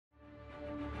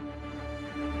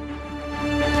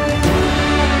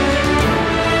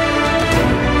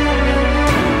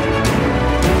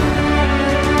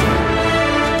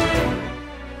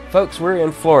Folks, we're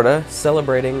in Florida,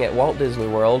 celebrating at Walt Disney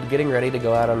World, getting ready to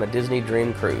go out on a Disney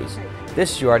Dream Cruise.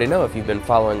 This you already know if you've been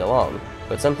following along,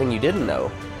 but something you didn't know,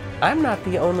 I'm not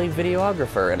the only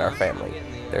videographer in our family.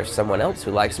 There's someone else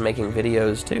who likes making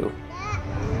videos too.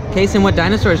 Kason, what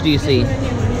dinosaurs do you see?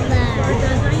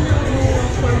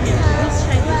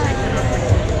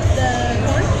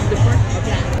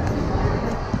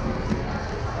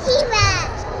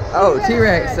 T-Rex! Oh,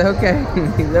 T-Rex, okay.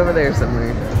 He's over there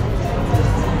somewhere.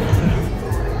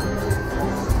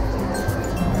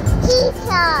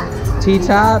 T-Tops!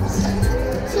 T-Tops?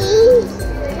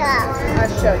 T-Tops.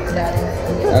 I'll show you, Daddy.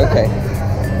 Okay.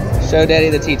 Show Daddy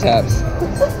the T-Tops.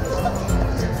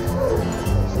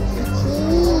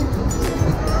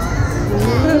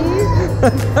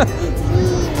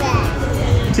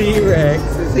 T-Rex. T-Rex.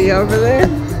 Is he over there?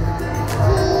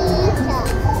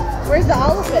 T-Tops. Where's the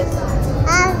Oliphus?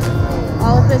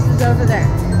 Oliphus is over there.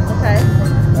 Okay.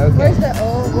 Okay. Where's the,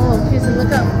 oh, whoa, Kason,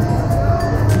 look up.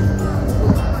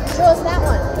 Show us that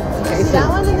one. Can you see that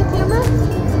one in the camera?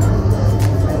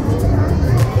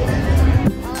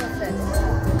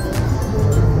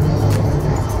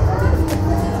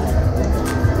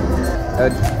 Oh,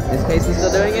 is Kason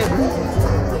still doing it?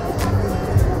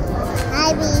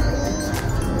 Hi, baby.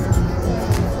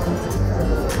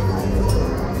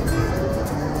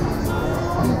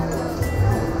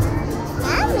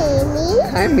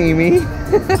 Hi, Mimi.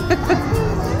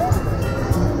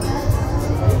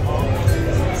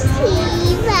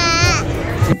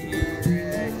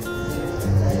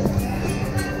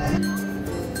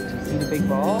 See the big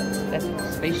ball? That's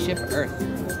Spaceship Earth.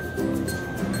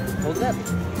 Hold it up.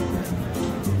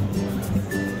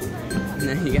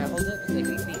 No, you gotta hold it up. Like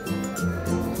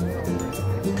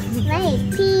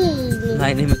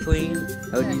Lightning McQueen.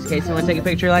 Oh, does Kason want to take a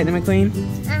picture of Lightning McQueen?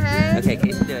 Uh-huh. Okay,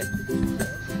 Kason, do it.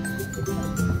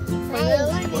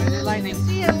 Lightning.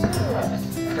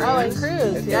 Oh, and Cruz,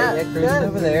 Okay, yeah. Cruz is Good.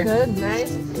 over there. Good,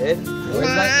 nice. Good. Where's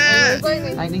Nice.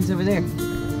 Lightning? Lightning's over there.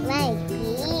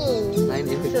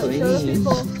 Lightning Show the McQueen.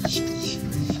 people.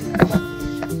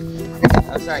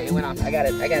 Oh, sorry, it went off. I got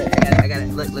it.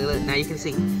 Look. Now you can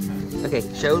see. Okay,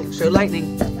 show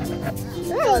Lightning. Oh,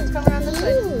 it's coming around this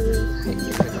way.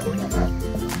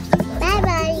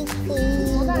 Bye-bye.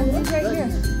 Hold on, he's right here.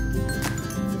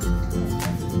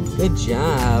 Good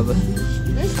job.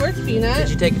 Nice work, Peanut. Did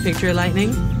you take a picture of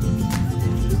Lightning?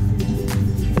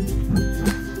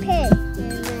 Pig.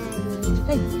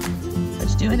 Hey, what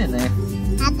you doing in there?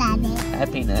 Hi, Daddy. Hi,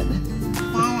 Peanut.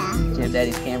 Dada. Do you have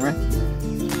Daddy's camera?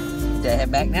 Did I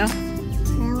head back now?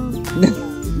 No.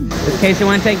 Does Casey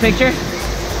want to take a picture?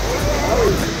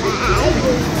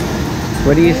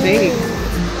 What do you see?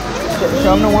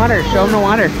 Show him the water. Show him the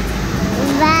water.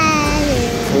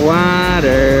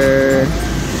 Water.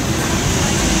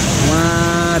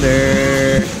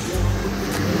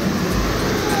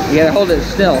 You gotta hold it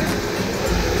still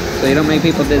so you don't make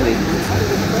people dizzy.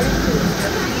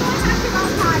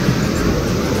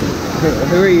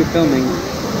 Who are you filming?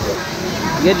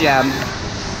 Good job.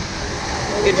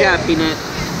 Good job, Peanut.